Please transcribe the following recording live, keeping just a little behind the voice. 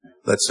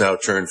Let's now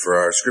turn for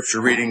our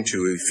scripture reading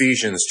to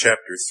Ephesians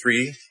chapter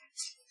 3.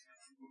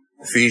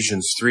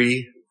 Ephesians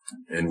 3,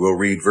 and we'll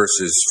read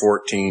verses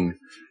 14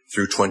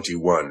 through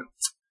 21.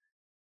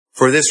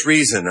 For this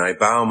reason I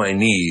bow my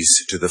knees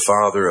to the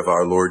Father of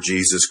our Lord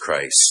Jesus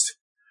Christ,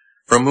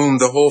 from whom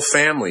the whole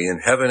family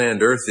in heaven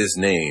and earth is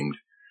named,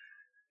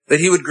 that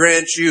he would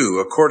grant you,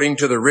 according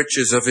to the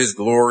riches of his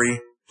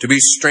glory, to be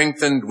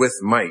strengthened with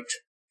might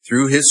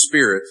through his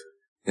Spirit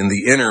in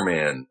the inner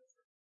man,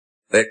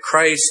 that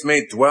Christ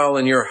may dwell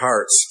in your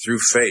hearts through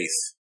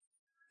faith,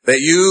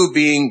 that you,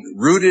 being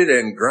rooted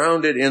and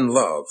grounded in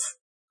love,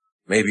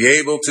 may be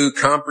able to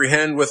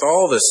comprehend with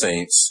all the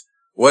saints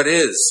what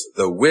is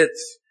the width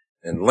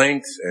and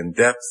length and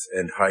depth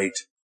and height,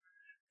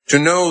 to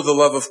know the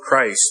love of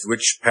Christ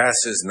which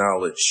passes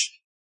knowledge,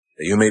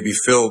 that you may be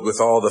filled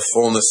with all the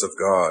fullness of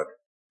God.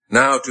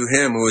 Now to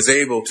him who is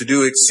able to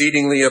do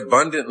exceedingly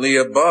abundantly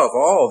above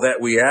all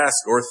that we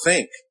ask or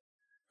think,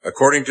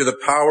 according to the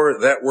power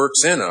that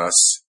works in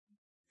us,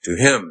 to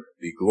him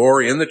be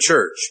glory in the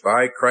church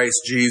by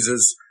Christ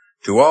Jesus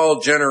to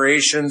all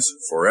generations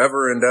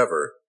forever and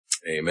ever.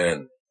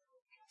 Amen.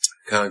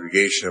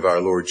 Congregation of our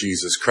Lord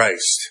Jesus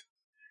Christ,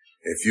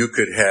 if you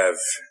could have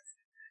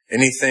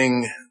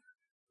anything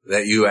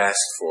that you asked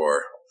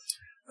for,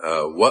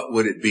 what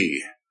would it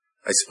be?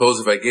 I suppose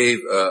if I gave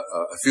a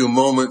few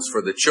moments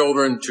for the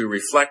children to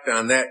reflect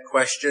on that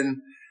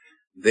question,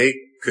 they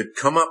could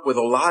come up with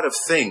a lot of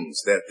things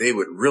that they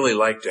would really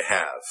like to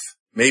have.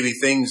 Maybe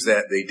things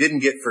that they didn't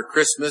get for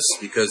Christmas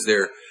because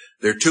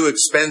they're too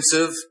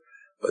expensive,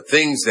 but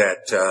things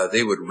that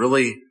they would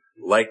really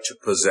like to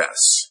possess.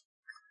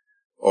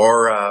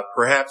 Or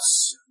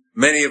perhaps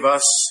many of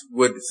us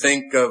would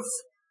think of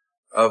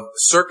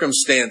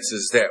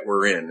circumstances that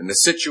we're in a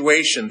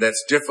situation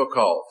that's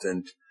difficult,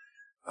 and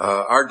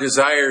our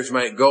desires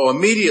might go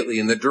immediately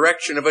in the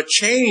direction of a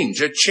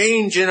change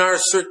in our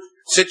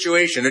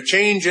situation, a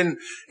change in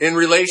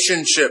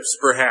relationships,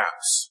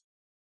 perhaps.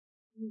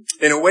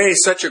 In a way,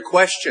 such a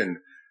question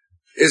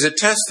is a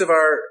test of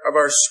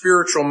our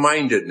spiritual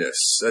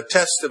mindedness, a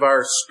test of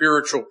our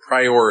spiritual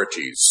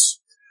priorities.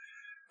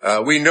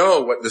 We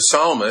know what the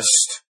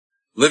psalmist,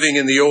 living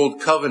in the Old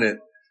Covenant,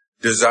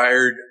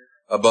 desired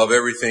above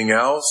everything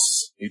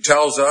else. He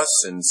tells us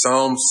in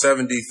Psalm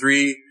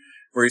 73,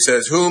 where he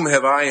says, "Whom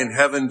have I in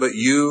heaven but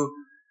you?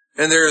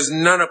 And there is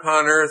none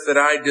upon earth that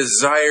I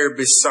desire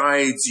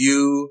besides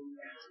you.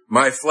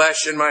 My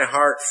flesh and my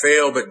heart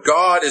fail, but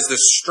God is the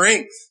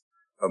strength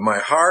of my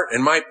heart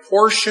and my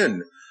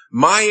portion,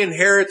 my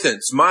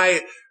inheritance,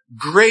 my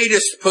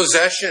greatest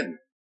possession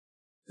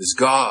is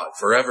God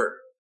forever."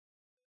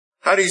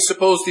 How do you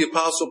suppose the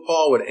Apostle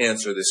Paul would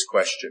answer this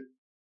question?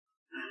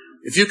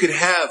 If you could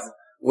have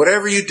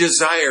whatever you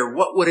desire,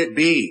 what would it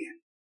be?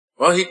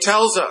 Well, he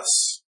tells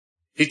us.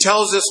 He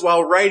tells us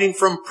while writing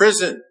from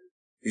prison.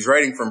 He's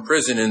writing from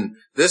prison in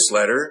this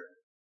letter.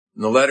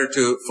 In the letter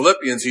to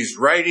Philippians, he's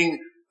writing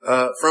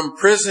from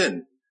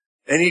prison.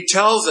 And he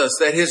tells us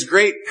that his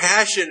great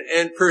passion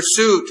and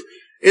pursuit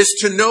is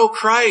to know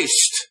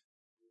Christ.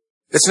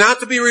 It's not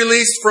to be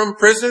released from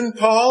prison,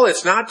 Paul.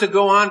 It's not to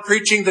go on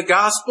preaching the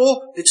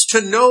gospel. It's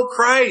to know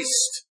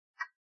Christ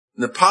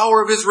and the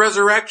power of his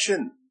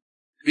resurrection,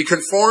 to be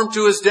conformed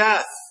to his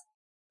death.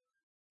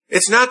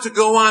 It's not to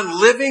go on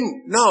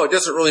living. No, it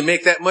doesn't really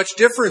make that much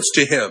difference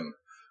to him,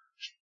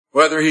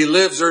 whether he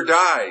lives or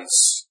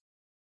dies.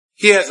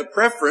 He has a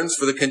preference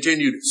for the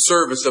continued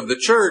service of the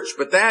church,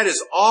 but that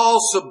is all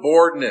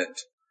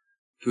subordinate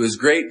to his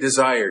great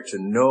desire to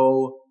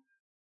know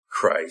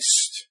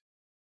Christ.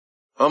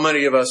 How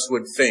many of us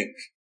would think,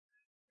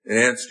 in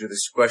answer to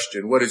this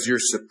question, what is your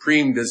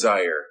supreme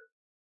desire?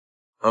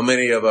 How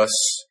many of us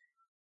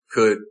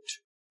could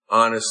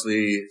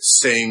honestly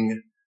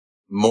sing,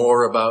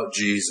 "More about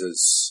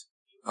Jesus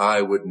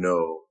I would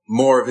know,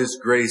 more of his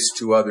grace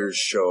to others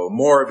show,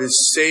 more of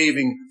his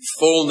saving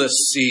fullness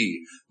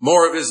see,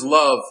 more of his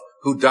love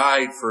who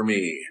died for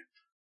me"?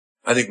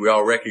 I think we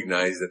all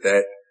recognize that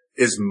that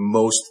is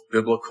most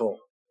biblical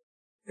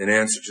in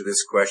answer to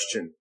this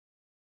question.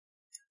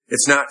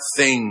 It's not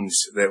things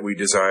that we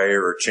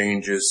desire or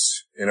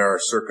changes in our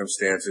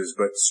circumstances,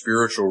 but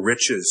spiritual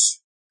riches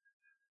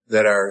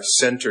that are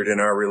centered in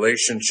our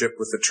relationship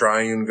with the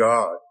triune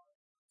God.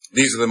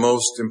 These are the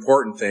most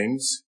important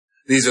things.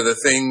 These are the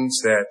things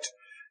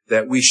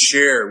that we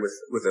share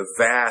with a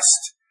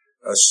vast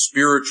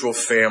spiritual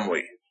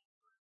family.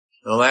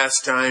 The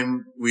last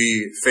time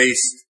we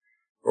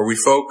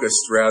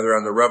focused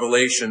on the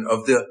revelation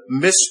of the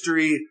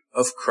mystery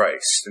of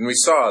Christ. And we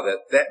saw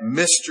that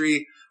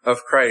mystery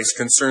of Christ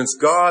concerns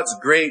God's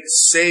great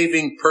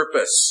saving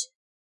purpose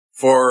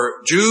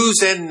for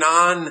Jews and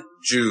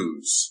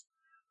non-Jews.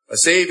 A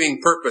saving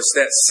purpose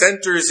that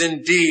centers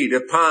indeed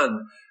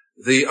upon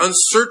the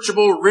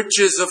unsearchable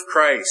riches of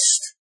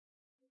Christ.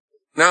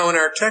 Now in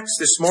our text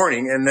this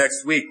morning and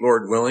next week,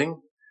 Lord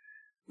willing,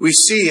 we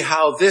see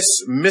how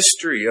this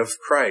mystery of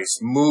Christ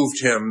moved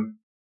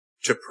him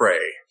to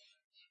pray.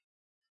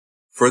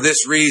 For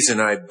this reason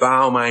I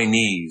bow my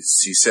knees,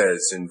 he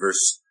says in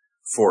verse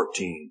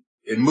 14.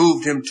 It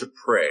moved him to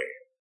pray.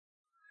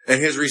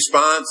 And his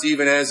response,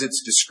 even as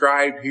it's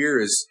described here,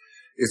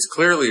 is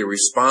clearly a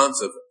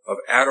response of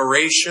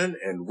adoration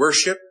and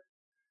worship.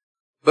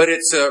 But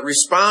it's a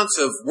response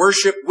of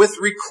worship with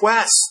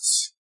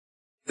requests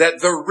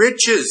that the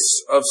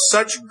riches of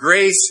such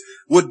grace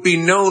would be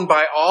known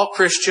by all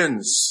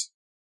Christians,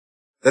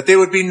 that they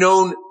would be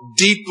known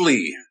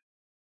deeply,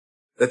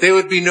 that they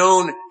would be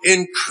known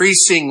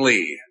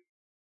increasingly.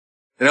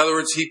 In other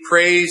words, he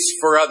prays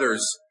for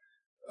others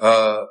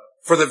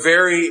for the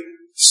very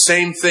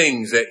same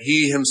things that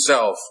he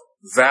himself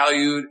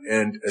valued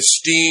and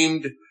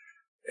esteemed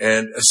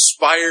and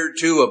aspired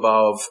to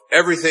above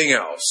everything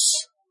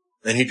else.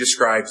 And he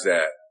describes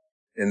that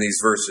in these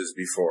verses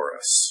before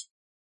us.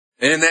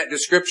 And in that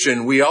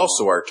description, we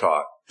also are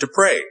taught to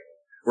pray.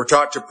 We're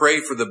taught to pray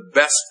for the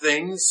best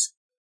things,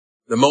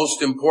 the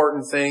most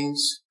important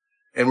things,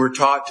 and we're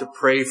taught to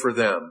pray for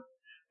them,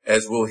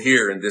 as we'll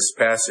hear in this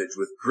passage,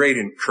 with great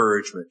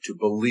encouragement to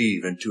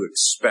believe and to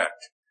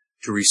expect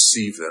to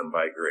receive them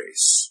by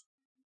grace.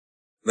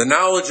 The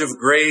knowledge of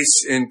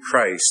grace in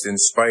Christ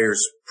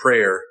inspires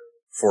prayer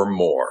for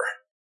more.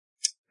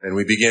 And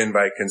we begin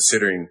by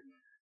considering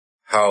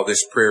how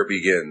this prayer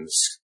begins,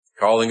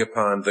 calling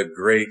upon the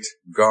great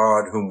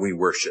God whom we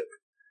worship.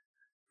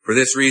 For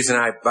this reason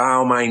I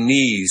bow my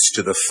knees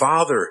to the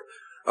Father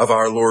of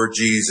our Lord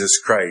Jesus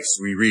Christ,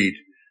 we read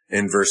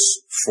in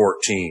verse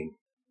 14.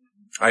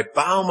 I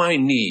bow my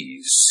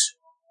knees.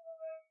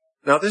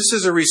 Now this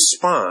is a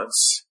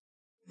response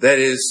that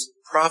is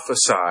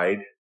prophesied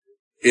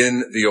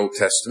in the Old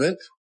Testament.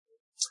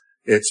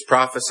 It's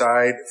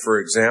prophesied, for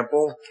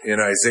example, in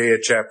Isaiah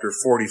chapter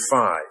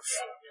 45,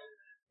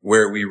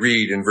 where we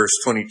read in verse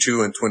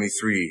 22 and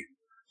 23,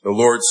 the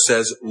Lord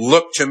says,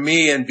 look to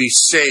me and be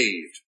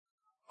saved,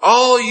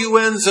 all you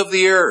ends of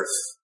the earth.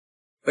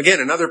 Again,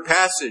 another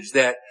passage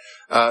that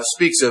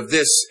speaks of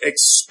this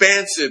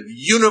expansive,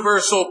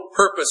 universal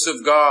purpose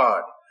of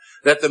God,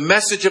 that the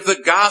message of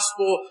the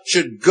gospel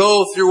should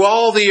go through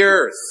all the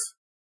earth.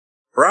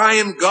 For I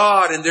am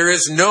God and there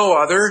is no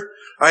other.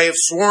 I have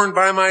sworn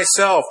by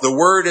myself, the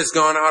word has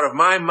gone out of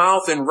my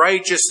mouth in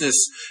righteousness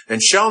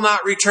and shall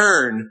not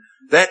return,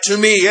 that to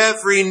me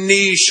every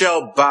knee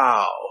shall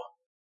bow.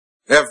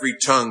 Every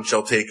tongue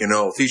shall take an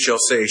oath. He shall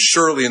say,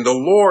 surely in the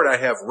Lord I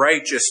have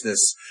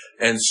righteousness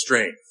and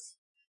strength.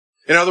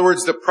 In other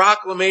words, the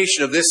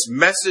proclamation of this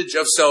message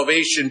of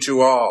salvation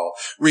to all,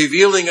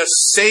 revealing a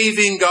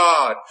saving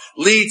God,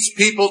 leads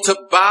people to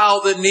bow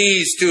the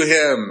knees to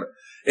him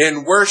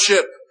in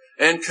worship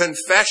and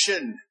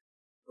confession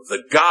of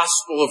the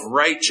gospel of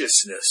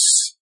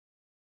righteousness.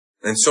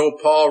 And so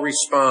Paul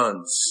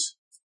responds,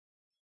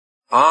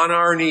 on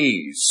our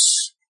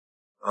knees.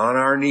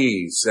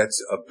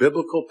 That's a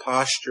biblical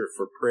posture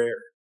for prayer.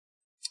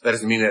 That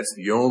doesn't mean that's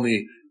the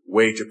only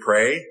way to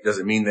pray.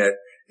 Doesn't mean that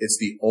it's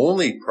the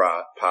only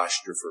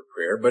posture for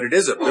prayer, but it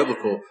is a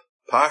biblical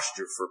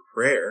posture for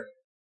prayer.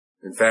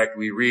 In fact,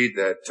 we read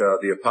that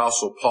the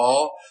Apostle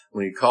Paul,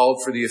 when he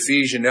called for the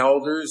Ephesian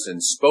elders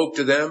and spoke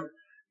to them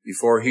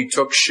before he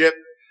took ship,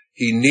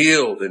 he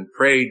kneeled and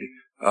prayed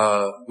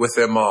with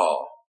them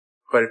all.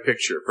 Quite a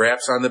picture.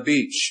 Perhaps on the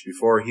beach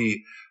before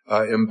he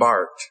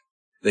embarked,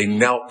 they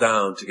knelt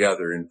down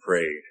together and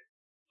prayed.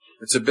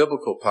 It's a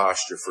biblical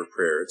posture for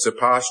prayer. It's a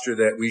posture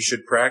that we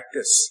should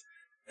practice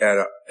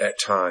at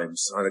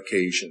times, on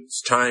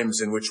occasions,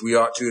 times in which we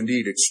ought to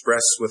indeed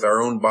express with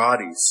our own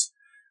bodies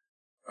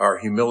our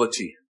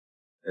humility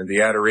and the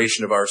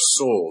adoration of our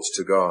souls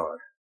to God.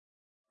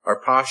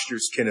 Our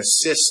postures can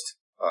assist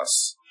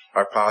us.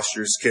 Our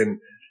postures can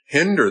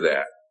hinder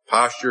that.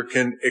 Posture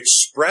can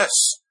express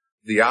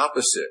the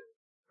opposite,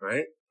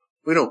 right?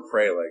 We don't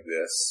pray like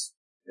this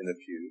in the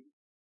pew.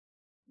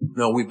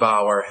 No, we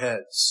bow our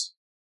heads.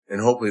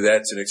 And hopefully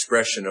that's an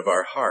expression of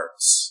our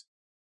hearts.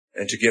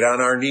 And to get on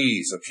our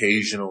knees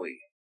occasionally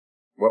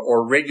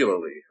or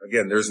regularly.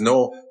 Again, there's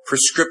no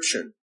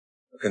prescription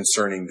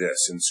concerning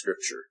this in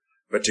Scripture.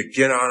 But to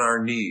get on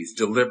our knees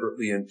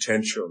deliberately,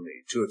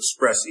 intentionally, to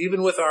express,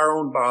 even with our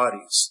own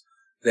bodies,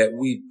 that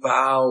we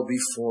bow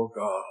before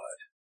God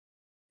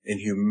in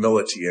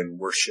humility and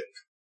worship.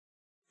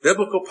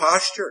 Biblical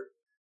posture.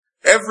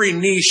 Every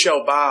knee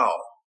shall bow.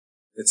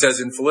 It says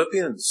in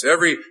Philippians,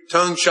 every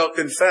tongue shall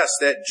confess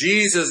that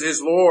Jesus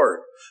is Lord.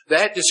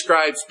 That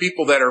describes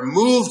people that are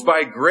moved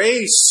by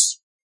grace,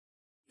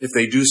 if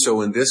they do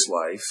so in this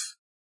life,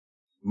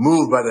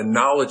 moved by the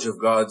knowledge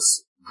of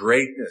God's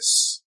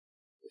greatness.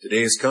 The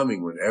day is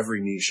coming when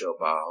every knee shall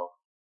bow,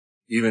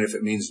 even if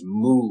it means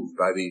moved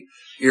by the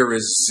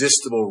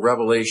irresistible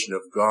revelation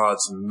of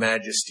God's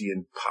majesty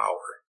and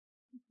power.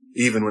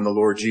 Even when the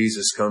Lord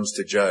Jesus comes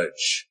to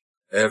judge,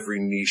 every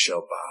knee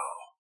shall bow.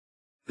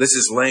 This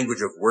is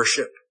language of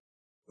worship,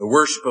 the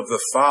worship of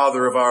the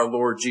Father of our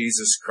Lord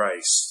Jesus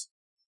Christ.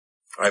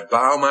 I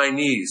bow my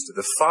knees to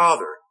the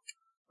Father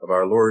of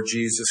our Lord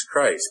Jesus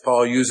Christ.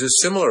 Paul uses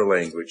similar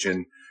language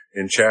in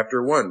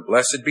chapter 1.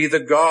 Blessed be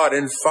the God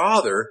and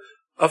Father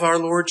of our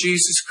Lord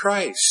Jesus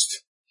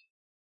Christ.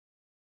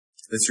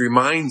 This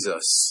reminds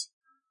us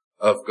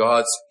of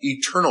God's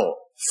eternal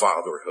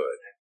fatherhood.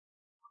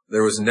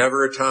 There was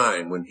never a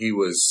time when he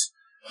was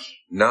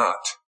not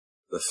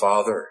the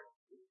Father.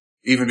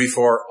 Even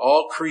before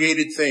all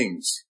created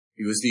things,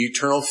 he was the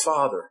eternal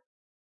Father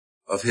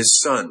of his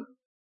Son,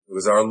 who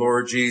was our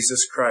Lord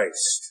Jesus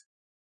Christ.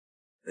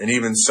 And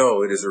even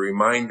so, it is a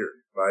reminder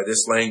by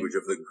this language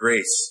of the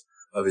grace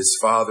of his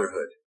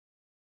fatherhood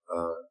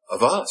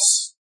of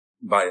us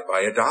by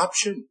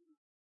adoption.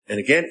 And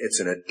again, it's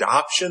an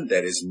adoption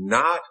that is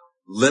not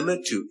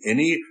limited to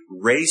any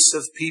race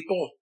of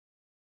people.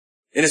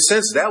 In a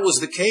sense, that was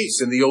the case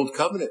in the Old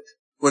Covenant.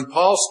 When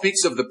Paul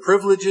speaks of the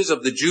privileges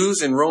of the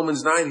Jews in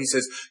Romans 9, he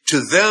says,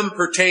 to them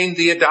pertained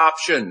the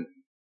adoption.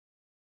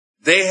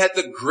 They had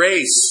the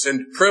grace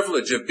and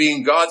privilege of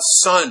being God's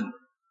son,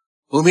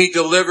 whom he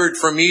delivered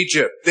from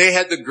Egypt. They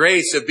had the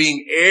grace of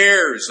being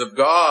heirs of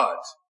God,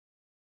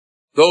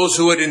 those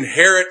who would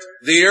inherit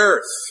the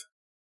earth.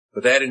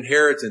 But that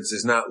inheritance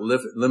is not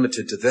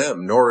limited to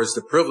them, nor is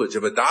the privilege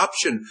of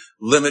adoption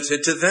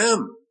limited to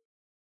them.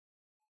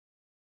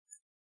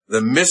 The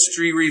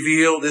mystery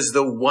revealed is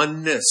the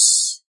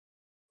oneness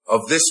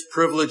of this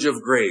privilege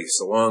of grace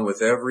along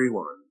with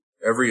everyone,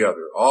 every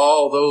other.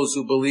 All those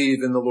who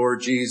believe in the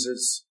Lord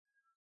Jesus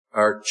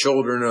are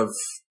children of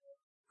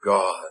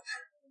God.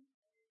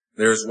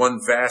 There's one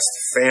vast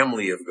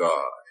family of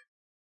God.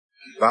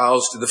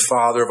 Bows to the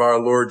Father of our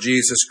Lord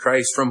Jesus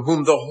Christ, from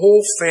whom the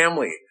whole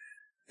family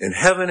in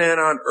heaven and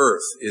on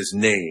earth is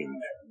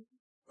named.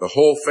 The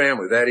whole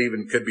family. That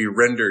even could be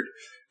rendered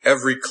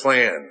every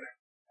clan.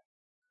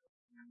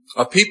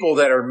 A people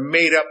that are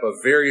made up of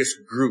various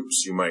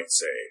groups, you might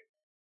say.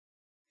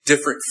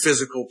 Different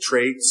physical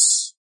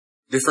traits,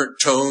 different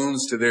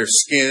tones to their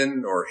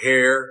skin or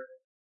hair,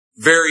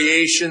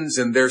 variations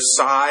in their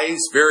size,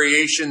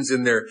 variations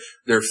in their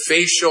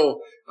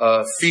facial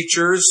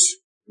features,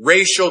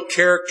 racial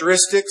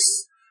characteristics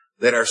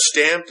that are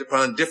stamped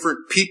upon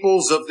different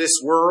peoples of this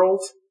world,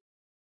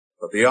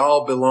 but they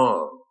all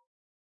belong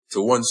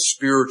to one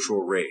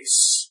spiritual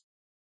race.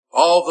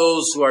 All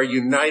those who are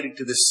united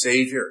to the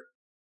Savior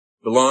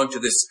belong to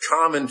this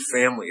common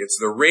family. It's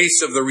the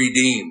race of the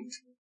redeemed.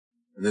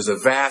 And there's a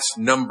vast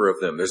number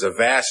of them. There's a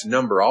vast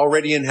number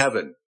already in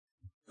heaven.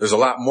 There's a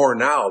lot more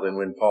now than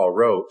when Paul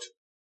wrote.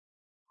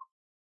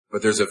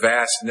 But there's a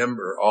vast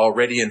number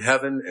already in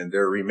heaven, and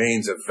there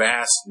remains a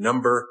vast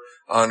number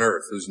on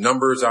earth, whose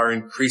numbers are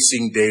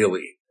increasing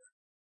daily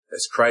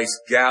as Christ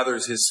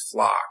gathers his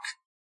flock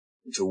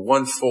into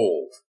one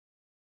fold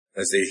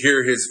as they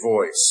hear his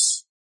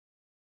voice.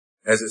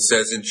 As it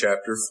says in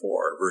chapter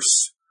 4,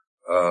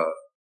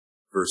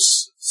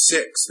 verse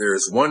 6, there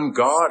is one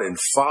God and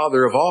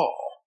Father of all,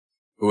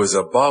 who is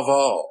above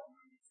all,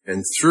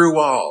 and through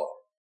all,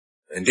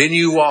 and in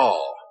you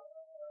all.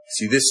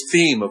 See, this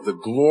theme of the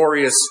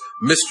glorious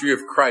mystery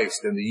of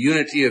Christ and the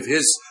unity of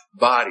his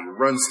body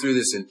runs through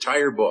this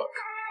entire book.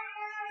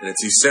 And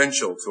it's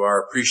essential to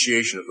our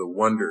appreciation of the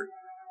wonder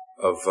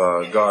of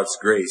God's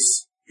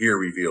grace here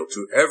revealed.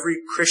 To every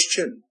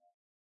Christian,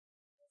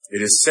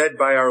 it is said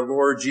by our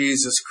Lord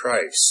Jesus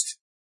Christ,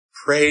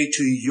 pray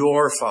to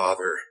your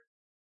Father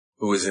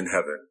who is in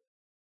heaven.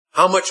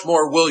 How much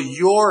more will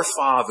your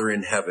Father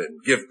in heaven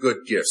give good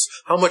gifts?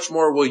 How much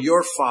more will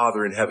your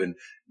Father in heaven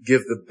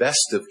give the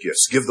best of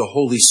gifts, give the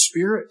Holy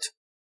Spirit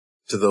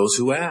to those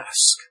who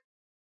ask?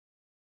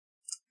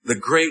 The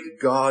great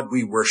God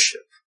we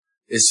worship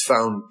is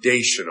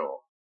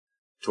foundational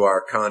to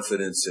our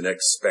confidence and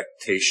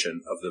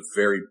expectation of the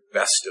very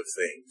best of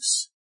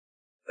things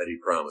that he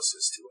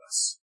promises to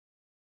us.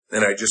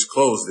 And I just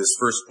close this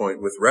first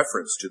point with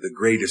reference to the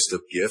greatest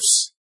of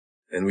gifts.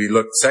 And we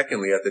look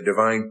secondly at the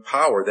divine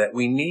power that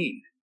we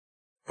need.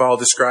 Paul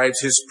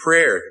describes his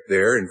prayer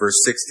there in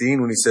verse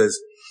 16 when he says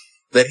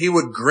that he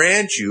would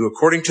grant you,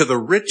 according to the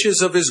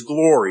riches of his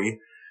glory,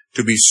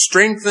 to be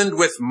strengthened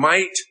with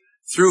might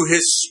through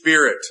his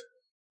Spirit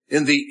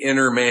in the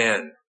inner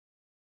man.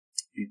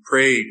 He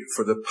prayed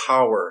for the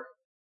power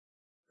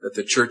that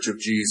the Church of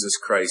Jesus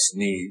Christ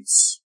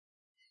needs.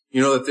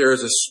 You know that there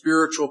is a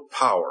spiritual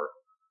power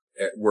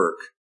at work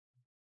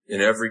in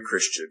every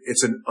Christian.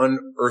 It's an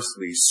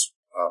unearthly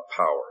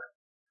power.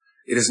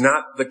 It is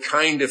not the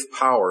kind of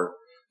power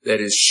that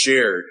is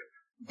shared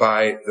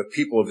by the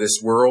people of this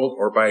world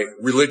or by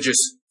religious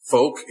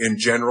folk in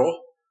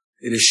general.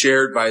 It is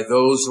shared by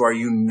those who are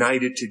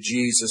united to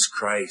Jesus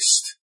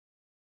Christ,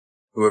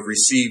 who have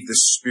received the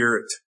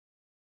Spirit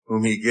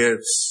whom he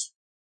gives.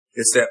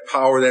 It's that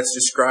power that's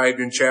described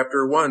in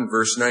chapter 1,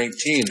 verse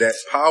 19, that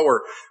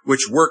power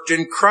which worked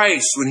in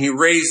Christ when he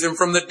raised him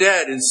from the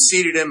dead and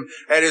seated him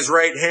at his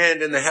right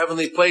hand in the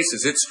heavenly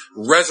places. It's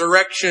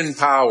resurrection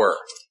power.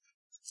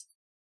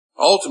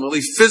 Ultimately,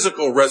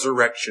 physical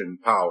resurrection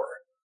power.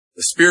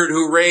 The Spirit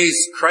who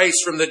raised Christ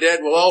from the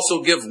dead will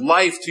also give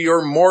life to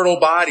your mortal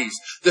bodies.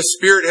 The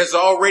Spirit has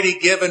already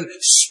given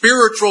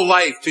spiritual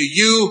life to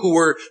you who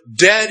were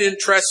dead in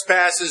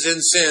trespasses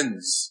and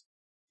sins.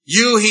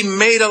 You he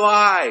made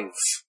alive.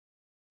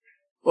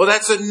 Well,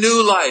 that's a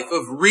new life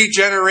of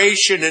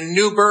regeneration and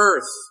new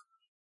birth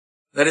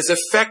that is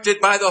affected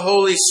by the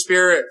Holy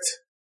Spirit.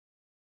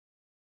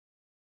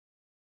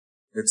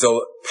 It's a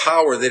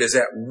power that is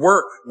at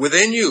work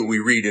within you, we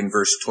read in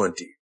verse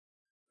 20,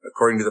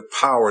 according to the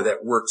power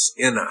that works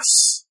in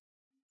us.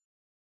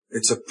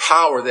 It's a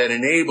power that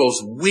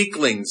enables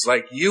weaklings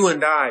like you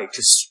and I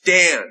to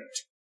stand,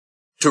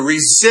 to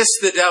resist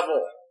the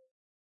devil,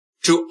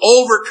 to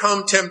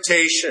overcome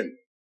temptation,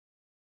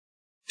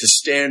 to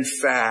stand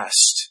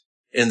fast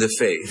in the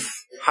faith.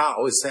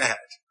 How is that?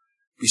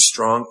 Be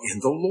strong in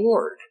the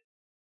Lord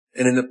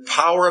and in the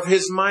power of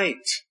His might.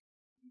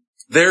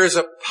 There is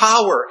a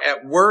power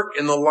at work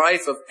in the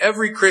life of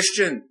every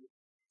Christian,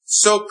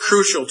 so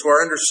crucial to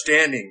our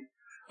understanding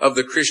of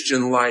the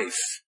Christian life.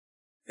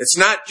 It's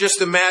not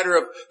just a matter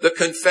of the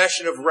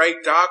confession of right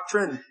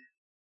doctrine.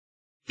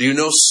 Do you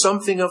know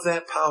something of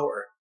that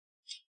power?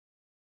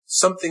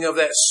 Something of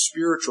that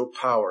spiritual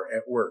power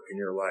at work in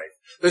your life.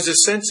 There's a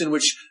sense in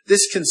which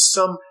this can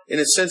in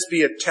a sense,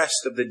 be a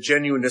test of the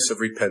genuineness of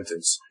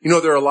repentance. You know,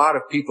 there are a lot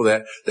of people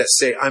that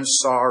say, I'm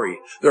sorry.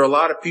 There are a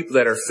lot of people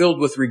that are filled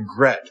with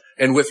regret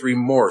and with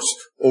remorse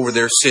over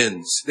their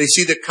sins. They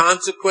see the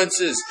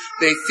consequences.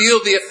 They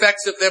feel the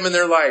effects of them in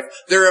their life.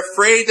 They're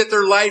afraid that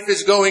their life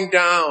is going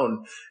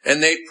down.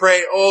 And they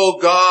pray, oh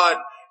God,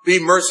 be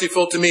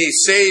merciful to me,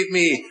 save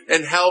me,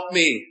 and help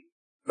me.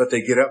 But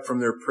they get up from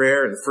their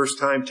prayer, and the first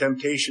time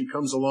temptation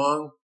comes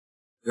along,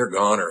 they're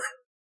goner.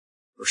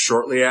 Or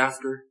shortly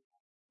after.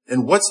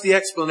 And what's the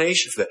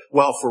explanation for that?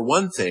 Well, for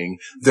one thing,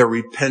 their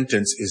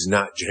repentance is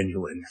not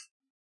genuine.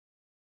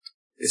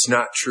 It's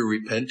not true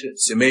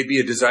repentance. It may be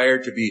a desire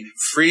to be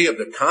free of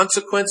the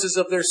consequences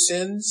of their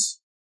sins.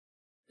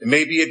 It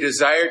may be a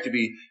desire to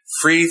be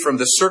free from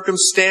the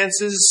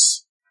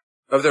circumstances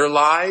of their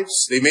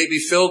lives. They may be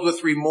filled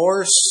with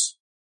remorse.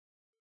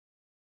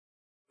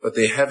 But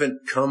they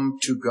haven't come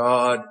to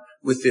God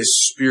with this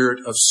spirit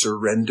of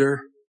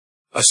surrender,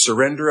 a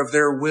surrender of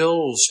their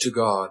wills to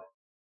God.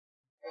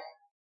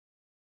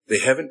 They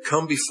haven't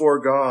come before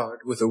God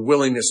with a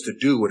willingness to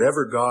do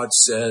whatever God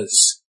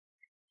says.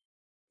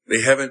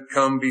 They haven't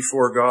come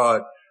before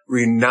God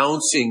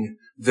renouncing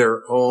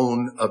their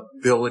own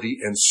ability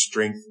and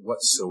strength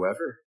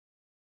whatsoever.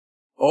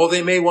 Oh,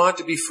 they may want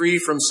to be free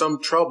from some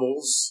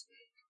troubles,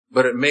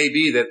 but it may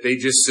be that they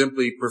just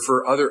simply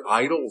prefer other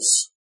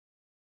idols.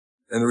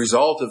 And the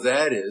result of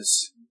that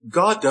is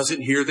God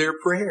doesn't hear their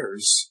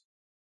prayers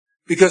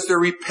because their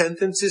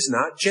repentance is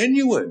not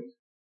genuine.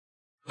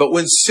 But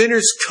when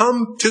sinners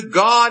come to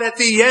God at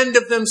the end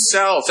of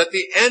themselves, at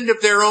the end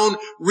of their own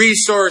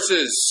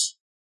resources,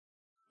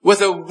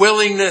 with a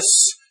willingness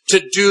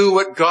to do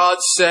what God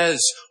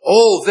says,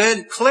 oh,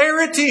 then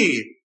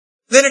clarity,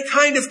 then a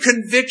kind of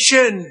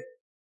conviction.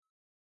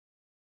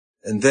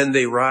 And then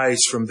they rise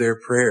from their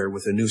prayer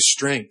with a new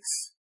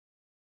strength.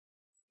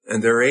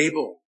 And they're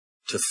able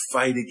to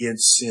fight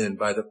against sin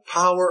by the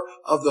power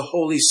of the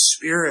Holy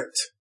Spirit.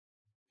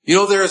 You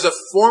know, there is a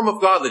form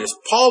of godliness.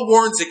 Paul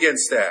warns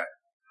against that.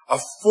 A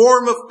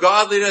form of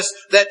godliness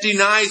that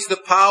denies the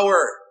power.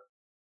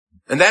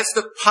 And that's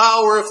the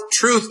power of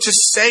truth to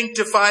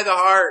sanctify the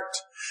heart.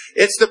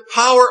 It's the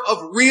power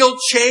of real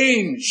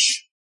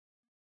change.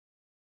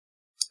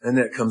 And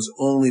that comes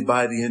only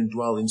by the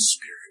indwelling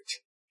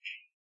Spirit.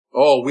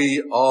 Oh,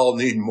 we all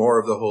need more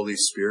of the Holy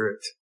Spirit.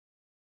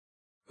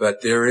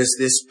 But there is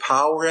this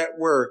power at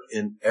work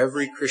in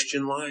every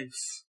Christian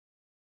life.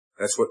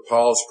 That's what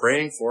Paul's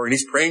praying for. And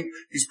he's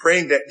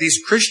praying that these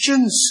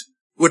Christians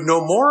would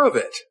know more of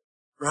it.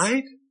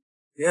 Right?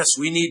 Yes,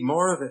 we need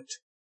more of it.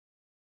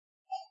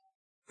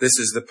 This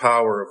is the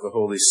power of the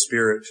Holy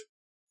Spirit.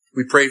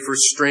 We pray for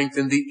strength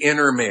in the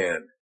inner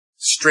man.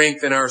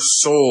 Strength in our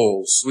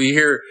souls. We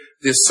hear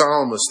this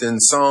psalmist in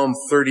Psalm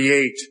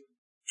 38.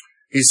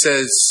 He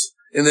says,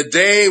 in the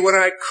day when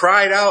I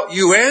cried out,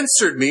 you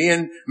answered me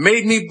and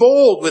made me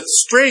bold with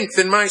strength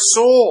in my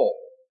soul.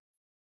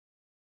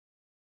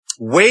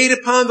 Wait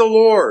upon the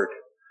Lord.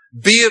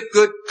 Be of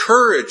good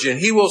courage, and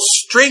He will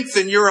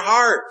strengthen your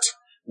heart.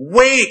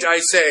 Wait, I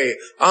say,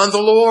 on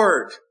the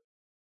Lord.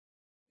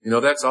 You know,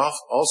 that's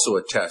also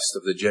a test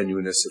of the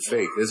genuineness of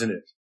faith, isn't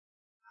it?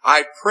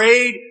 I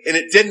prayed and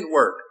it didn't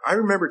work. I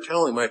remember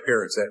telling my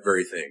parents that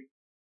very thing.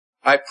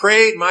 I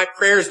prayed, my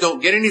prayers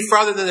don't get any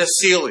farther than the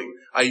ceiling.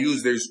 I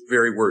use those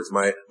very words.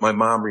 My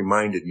mom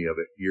reminded me of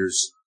it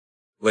years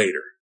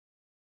later.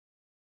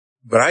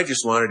 But I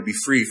just wanted to be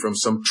free from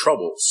some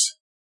troubles.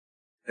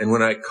 And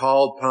when I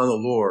called upon the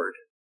Lord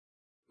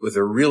with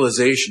a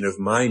realization of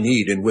my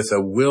need and with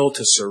a will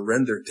to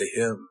surrender to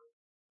Him,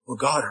 well,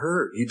 God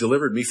heard. He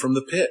delivered me from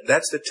the pit.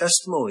 That's the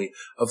testimony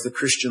of the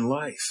Christian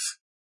life.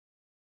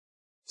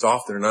 It's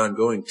often an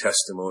ongoing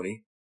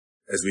testimony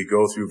as we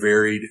go through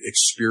varied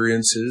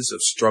experiences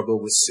of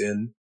struggle with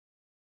sin.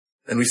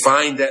 And we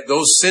find that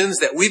those sins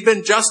that we've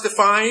been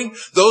justifying,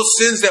 those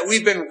sins that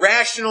we've been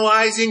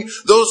rationalizing,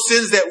 those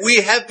sins that we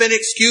have been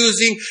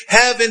excusing,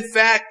 have in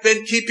fact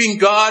been keeping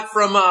God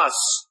from us.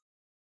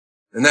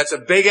 And that's a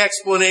big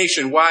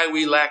explanation why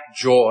we lack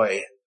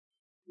joy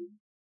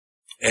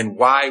and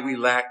why we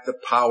lack the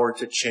power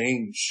to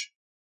change.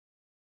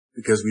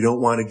 Because we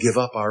don't want to give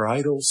up our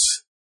idols,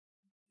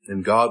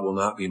 and God will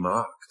not be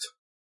mocked.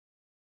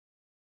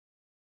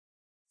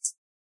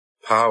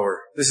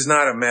 power. This is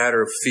not a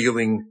matter of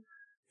feeling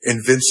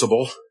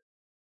invincible.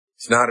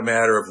 It's not a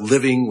matter of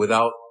living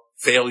without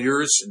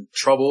failures and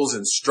troubles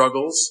and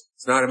struggles.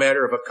 It's not a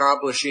matter of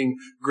accomplishing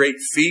great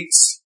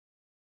feats.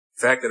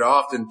 In fact, it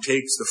often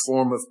takes the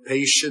form of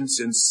patience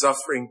in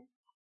suffering,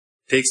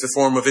 takes the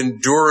form of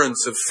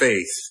endurance of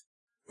faith.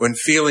 When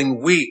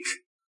feeling weak,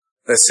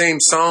 that same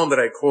psalm that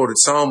I quoted,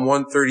 Psalm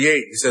 138,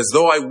 he says,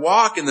 though I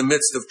walk in the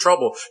midst of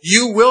trouble,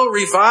 you will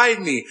revive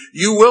me.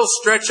 You will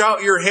stretch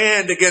out your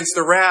hand against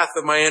the wrath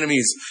of my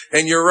enemies,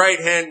 and your right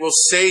hand will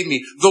save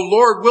me. The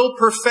Lord will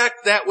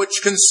perfect that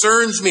which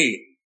concerns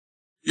me.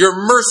 Your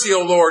mercy,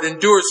 O Lord,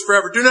 endures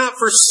forever. Do not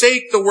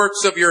forsake the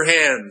works of your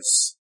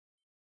hands.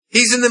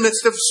 He's in the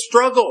midst of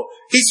struggle.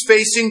 He's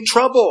facing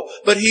trouble,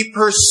 but he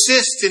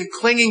persists in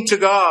clinging to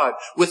God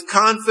with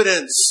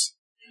confidence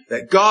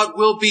that God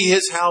will be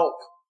his help.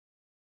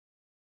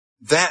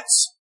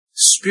 That's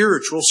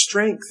spiritual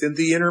strength in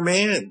the inner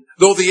man.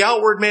 Though the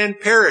outward man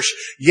perish,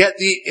 yet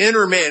the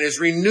inner man is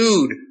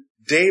renewed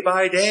day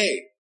by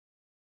day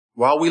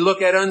while we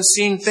look at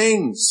unseen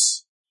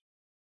things.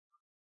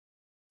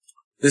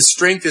 This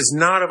strength is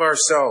not of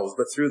ourselves,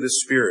 but through the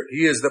Spirit.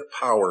 He is the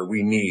power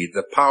we need,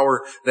 the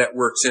power that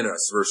works in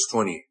us, verse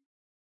 20.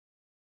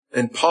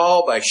 And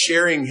Paul, by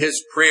sharing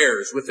his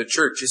prayers with the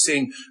church, is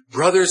saying,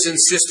 brothers and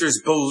sisters,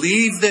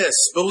 believe this,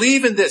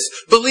 believe in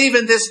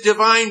this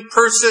divine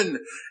person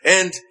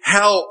and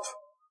help.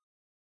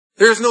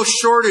 There is no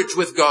shortage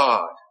with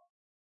God.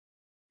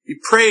 He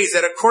prays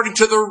that according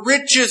to the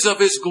riches of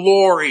his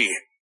glory,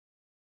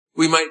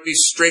 we might be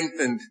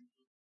strengthened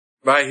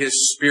by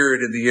his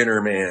Spirit in the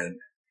inner man.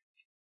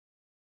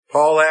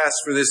 Paul asks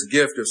for this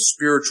gift of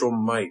spiritual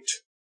might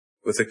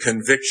with a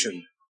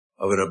conviction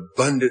of an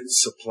abundant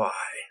supply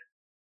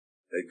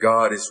that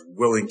God is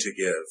willing to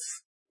give.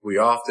 We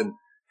often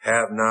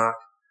have not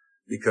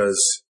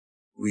because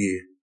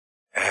we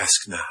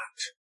ask not.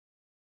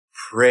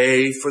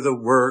 Pray for the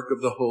work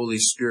of the Holy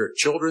Spirit.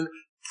 Children,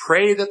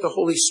 pray that the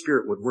Holy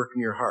Spirit would work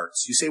in your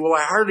hearts. You say, well,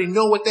 I hardly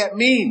know what that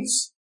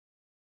means.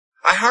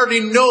 I hardly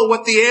know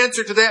what the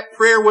answer to that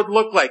prayer would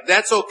look like.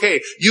 That's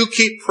okay. You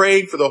keep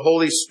praying for the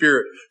Holy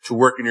Spirit to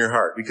work in your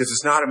heart, because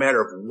it's not a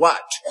matter of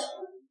what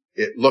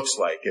it looks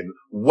like and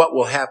what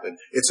will happen.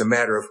 It's a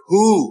matter of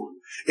who.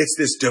 It's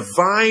this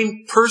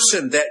divine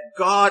person that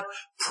God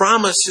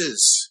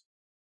promises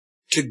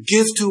to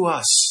give to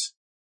us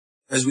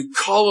as we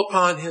call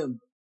upon him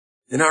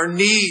in our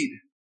need.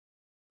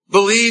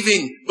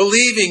 Believing,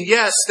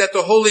 yes, that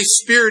the Holy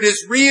Spirit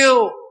is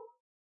real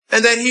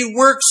and that he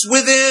works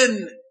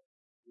within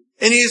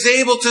and he is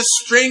able to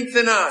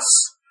strengthen us.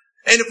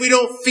 And if we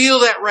don't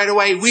feel that right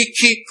away, we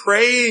keep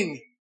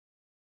praying.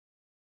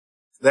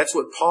 That's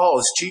what Paul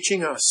is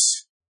teaching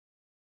us.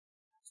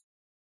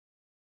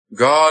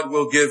 God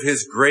will give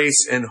his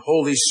grace and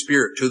Holy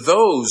Spirit to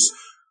those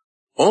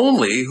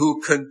only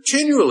who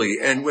continually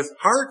and with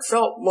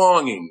heartfelt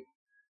longing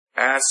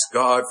ask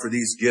God for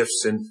these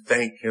gifts and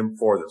thank him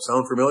for them.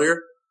 Sound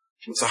familiar?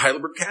 It's the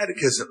Heidelberg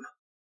Catechism.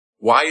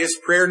 Why is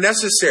prayer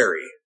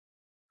necessary?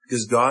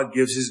 Because God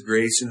gives his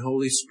grace and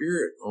Holy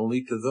Spirit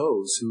only to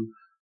those who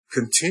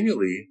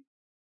continually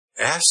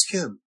ask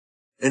him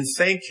and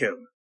thank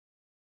him.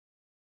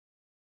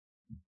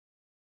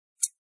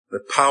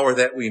 The power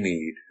that we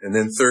need. And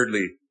then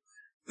thirdly,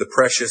 the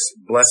precious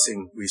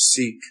blessing we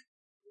seek.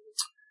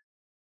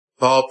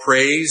 Paul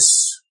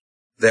prays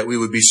that we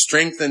would be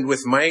strengthened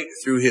with might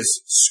through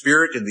his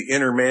Spirit in the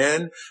inner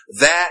man,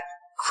 that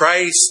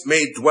Christ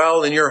may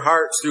dwell in your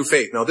hearts through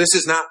faith. Now, this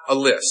is not a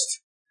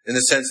list in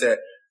the sense that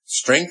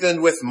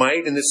strengthened with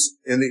might in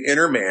the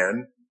inner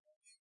man,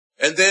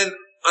 and then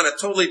on a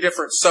totally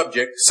different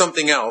subject,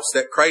 something else,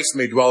 that Christ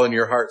may dwell in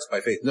your hearts by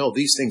faith. No,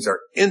 these things are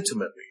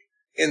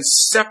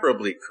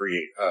inseparably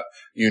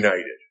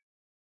united.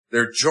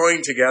 They're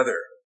joined together.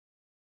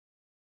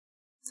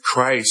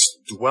 Christ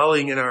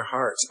dwelling in our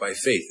hearts by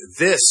faith.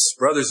 This,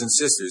 brothers and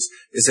sisters,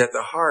 is at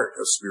the heart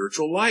of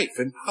spiritual life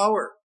and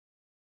power.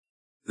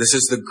 This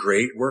is the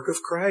great work of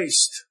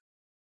Christ,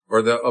 or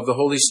of the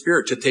Holy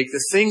Spirit, to take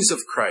the things of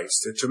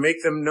Christ and to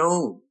make them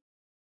known.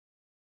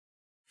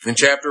 In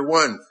chapter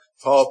 1,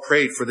 Paul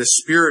prayed for the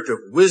spirit of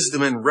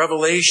wisdom and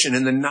revelation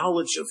in the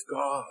knowledge of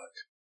God.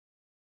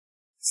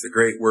 It's the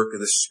great work of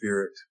the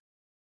Spirit.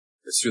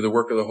 It's through the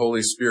work of the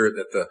Holy Spirit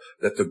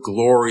that the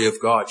glory of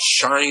God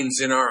shines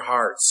in our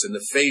hearts in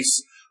the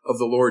face of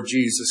the Lord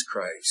Jesus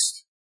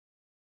Christ.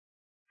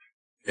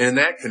 And in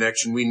that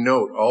connection, we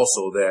note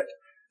also that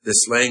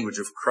this language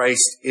of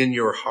Christ in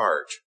your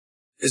heart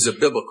is a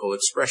biblical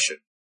expression.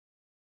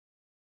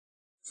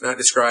 It's not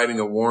describing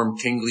a warm,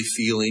 tingly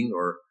feeling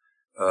or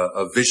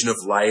a vision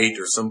of light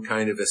or some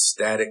kind of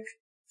ecstatic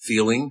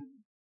feeling.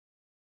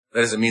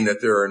 That doesn't mean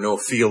that there are no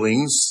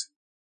feelings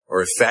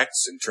or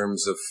effects in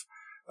terms of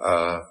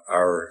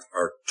our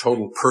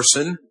total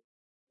person.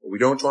 We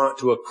don't want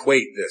to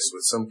equate this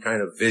with some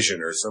kind of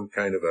vision or some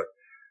kind of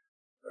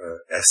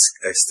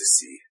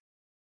ecstasy.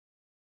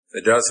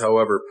 It does,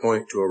 however,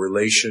 point to a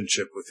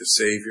relationship with the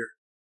Savior,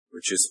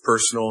 which is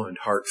personal and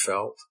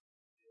heartfelt.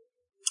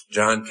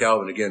 John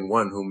Calvin, again,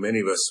 one whom many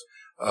of us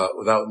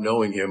without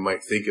knowing him,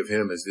 might think of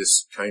him as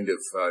this kind of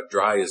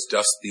dry as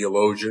dust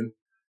theologian.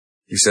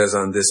 He says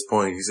on this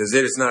point, he says,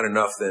 it is not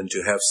enough then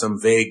to have some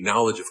vague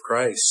knowledge of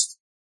Christ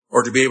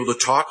or to be able to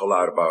talk a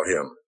lot about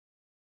him,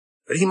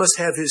 but he must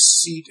have his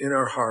seat in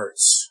our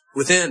hearts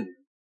within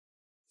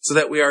so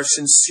that we are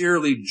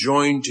sincerely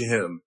joined to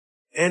him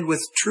and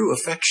with true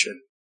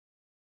affection.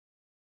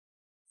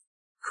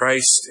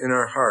 Christ in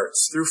our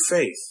hearts through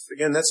faith.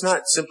 Again, that's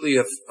not simply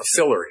a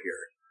filler here.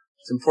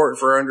 It's important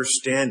for our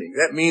understanding.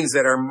 That means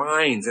that our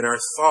minds and our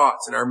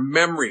thoughts and our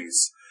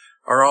memories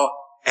are all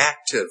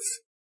active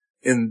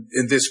in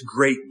this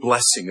great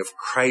blessing of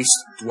Christ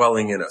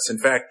dwelling in us. In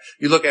fact,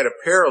 you look at a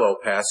parallel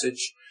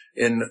passage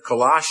in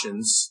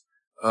Colossians,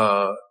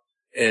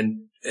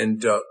 and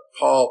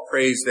Paul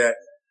prays that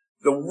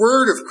the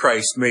word of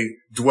Christ may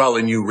dwell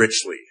in you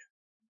richly.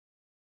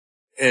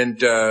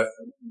 And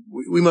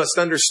we must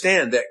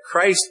understand that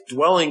Christ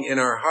dwelling in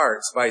our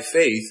hearts by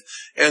faith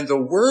and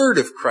the word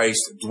of Christ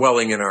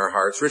dwelling in our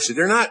hearts richly,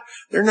 they're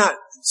not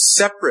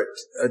separate,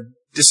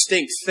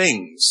 distinct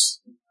things.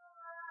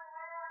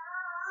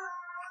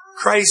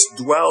 Christ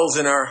dwells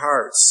in our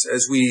hearts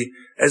as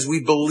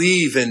we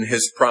believe in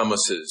his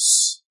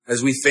promises,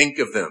 as we think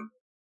of them,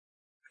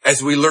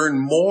 as we learn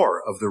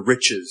more of the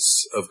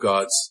riches of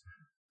God's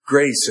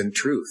grace and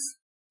truth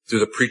through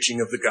the preaching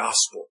of the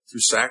gospel,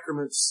 through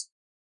sacraments,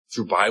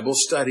 through Bible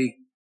study,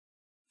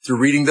 through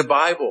reading the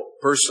Bible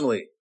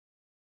personally,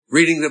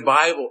 reading the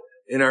Bible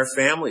in our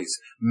families,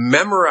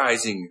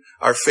 memorizing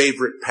our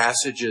favorite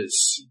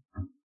passages,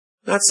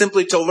 not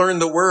simply to learn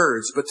the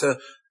words, but to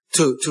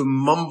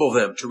mumble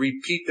them, to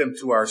repeat them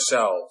to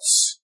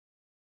ourselves,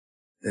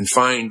 and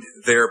find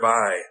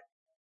thereby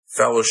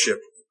fellowship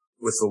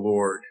with the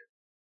Lord.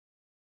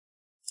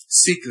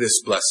 Seek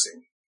this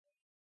blessing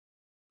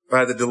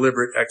by the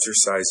deliberate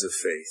exercise of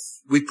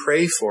faith. We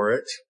pray for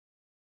it.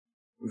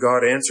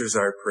 God answers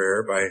our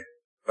prayer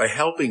by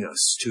helping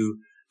us to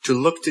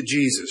look to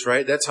Jesus,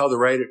 right? That's how the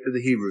writer to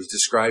the Hebrews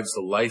describes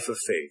the life of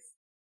faith.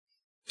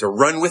 To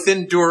run with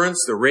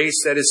endurance the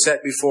race that is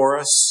set before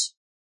us,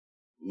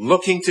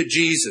 looking to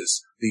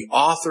Jesus, the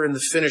author and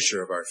the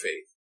finisher of our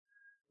faith,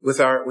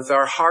 with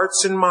our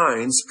hearts and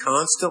minds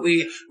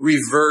constantly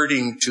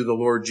reverting to the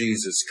Lord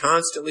Jesus,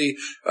 constantly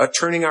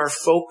turning our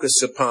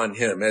focus upon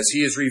him as he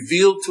is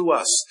revealed to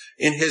us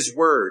in his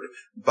word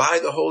by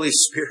the Holy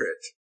Spirit.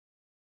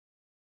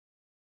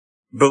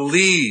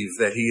 Believe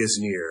that he is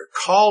near.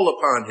 Call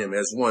upon him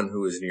as one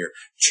who is near.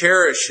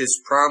 Cherish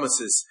his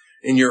promises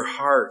in your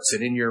hearts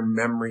and in your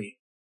memory.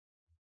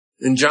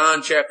 In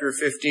John chapter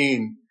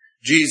 15,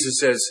 Jesus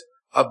says,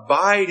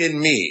 abide in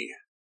me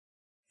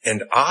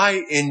and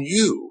I in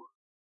you.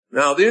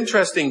 Now, the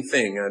interesting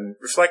thing, on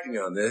reflecting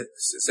on this,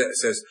 it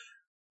says,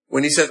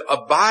 when he says,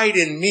 abide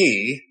in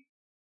me,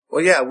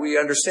 well, yeah, we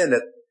understand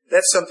that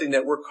that's something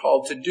that we're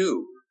called to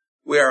do.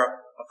 We are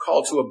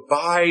called to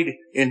abide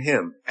in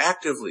him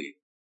actively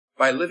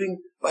by living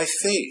by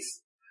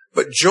faith.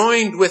 But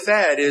joined with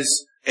that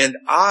is, and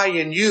I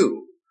in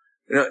you.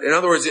 In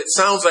other words, it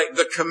sounds like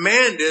the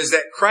command is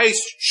that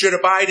Christ should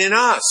abide in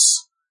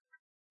us.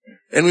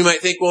 And we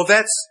might think, well,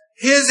 that's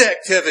his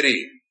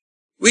activity.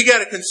 We got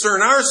to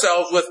concern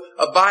ourselves with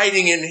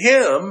abiding in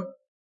him,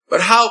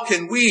 but how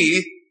can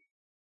we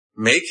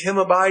make him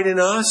abide in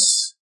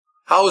us?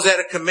 How is that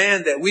a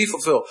command that we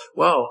fulfill?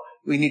 Well,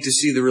 we need to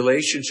see the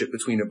relationship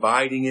between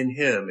abiding in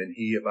him and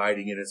he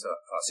abiding in us.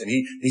 And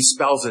he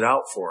spells it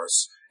out for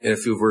us in a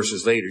few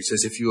verses later. He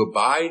says, if you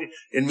abide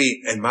in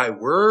me and my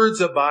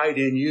words abide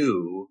in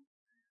you,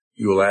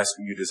 you will ask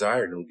what you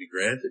desire and it will be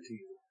granted to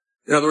you.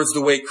 In other words,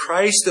 the way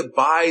Christ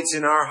abides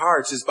in our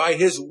hearts is by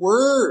his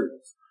word,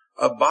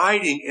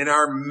 abiding in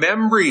our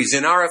memories,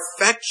 in our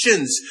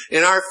affections,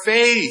 in our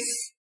faith,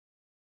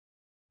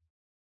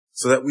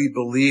 so that we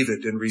believe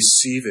it and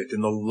receive it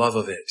in the love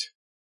of it.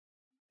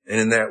 And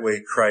in that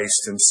way,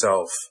 Christ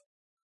himself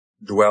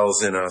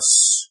dwells in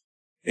us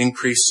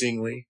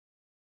increasingly,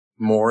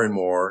 more and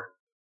more.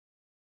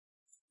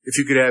 If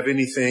you could have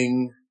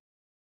anything,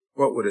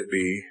 what would it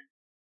be?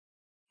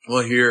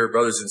 Well, here,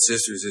 brothers and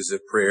sisters, is a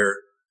prayer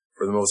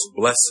for the most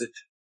blessed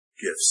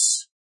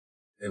gifts.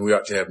 And we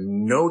ought to have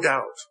no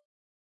doubt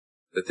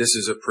that this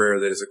is a prayer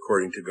that is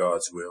according to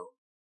God's will.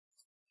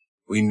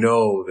 We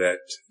know that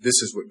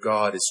this is what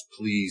God is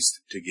pleased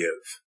to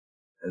give.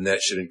 And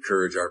that should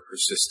encourage our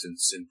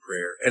persistence in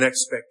prayer and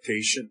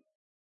expectation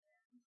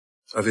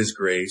of his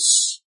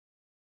grace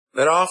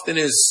that often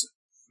is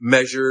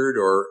measured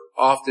or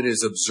often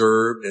is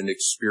observed and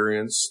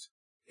experienced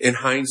in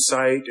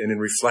hindsight and in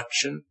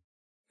reflection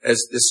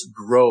as this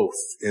growth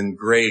in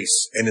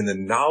grace and in the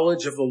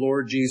knowledge of the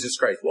Lord Jesus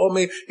Christ. Well,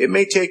 it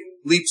may take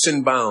leaps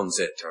and bounds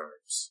at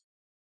times.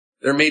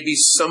 There may be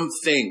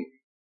something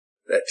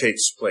that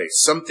takes place,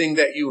 something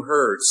that you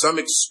heard, some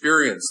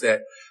experience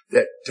that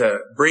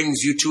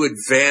brings you to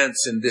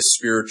advance in this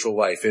spiritual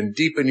life and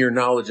deepen your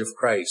knowledge of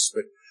Christ.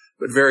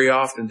 But very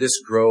often this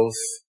growth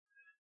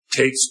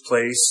takes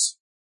place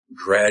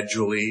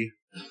gradually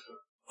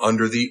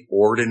under the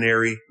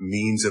ordinary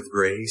means of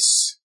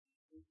grace.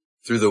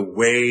 through the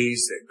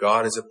ways that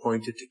God has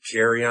appointed to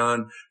carry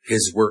on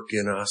His work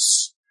in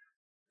us.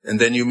 And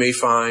then you may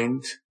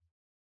find,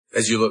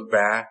 as you look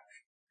back,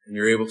 and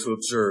you're able to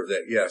observe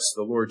that, yes,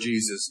 the Lord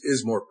Jesus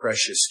is more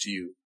precious to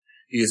you.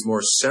 He is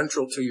more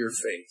central to your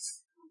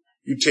faith.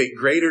 You take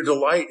greater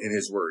delight in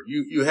His Word.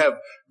 You have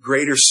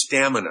greater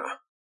stamina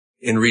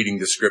in reading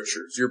the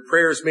Scriptures. Your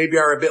prayers maybe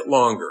are a bit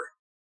longer.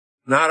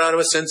 Not out of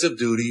a sense of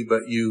duty,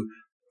 but you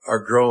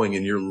are growing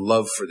in your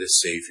love for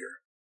this Savior.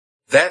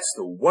 That's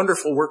the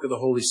wonderful work of the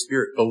Holy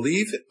Spirit.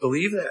 Believe it.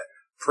 Believe that.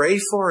 Pray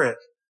for it.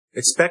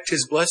 Expect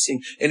His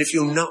blessing. And if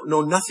you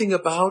know nothing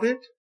about it,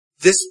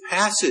 this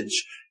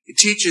passage, it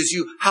teaches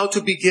you how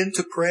to begin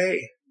to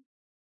pray,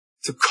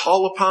 to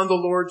call upon the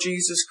Lord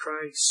Jesus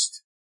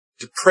Christ,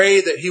 to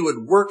pray that He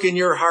would work in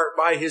your heart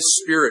by His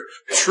Spirit,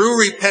 true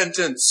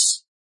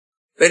repentance,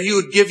 that He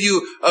would give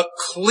you a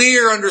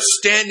clear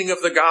understanding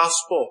of the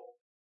gospel,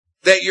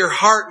 that your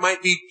heart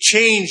might be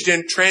changed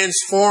and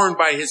transformed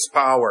by His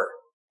power,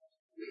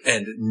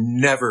 and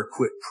never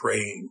quit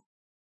praying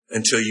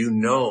until you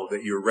know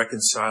that you're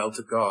reconciled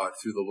to God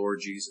through the Lord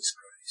Jesus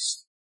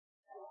Christ.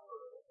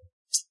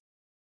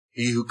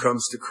 He who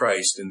comes to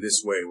Christ in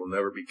this way will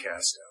never be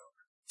cast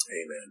out.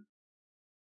 Amen.